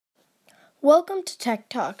Welcome to Tech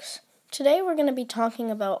Talks. Today we're going to be talking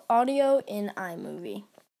about audio in iMovie.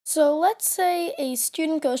 So let's say a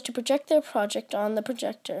student goes to project their project on the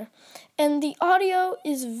projector, and the audio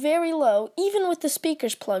is very low, even with the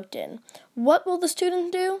speakers plugged in. What will the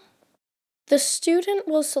student do? The student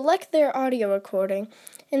will select their audio recording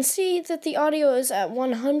and see that the audio is at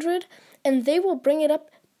 100, and they will bring it up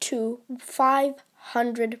to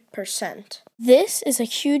 500%. This is a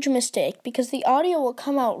huge mistake because the audio will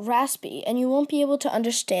come out raspy and you won't be able to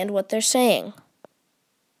understand what they're saying.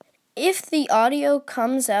 If the audio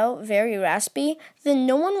comes out very raspy, then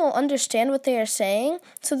no one will understand what they are saying,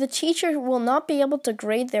 so the teacher will not be able to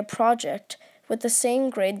grade their project with the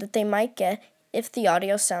same grade that they might get if the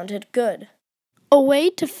audio sounded good. A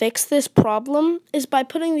way to fix this problem is by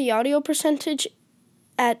putting the audio percentage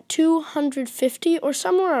at 250 or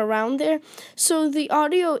somewhere around there, so the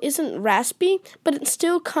audio isn't raspy, but it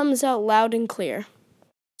still comes out loud and clear.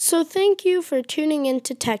 So thank you for tuning in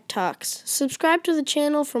to Tech Talks. Subscribe to the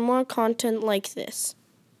channel for more content like this.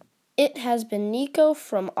 It has been Nico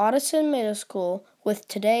from Audison Middle School with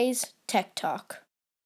today's Tech Talk.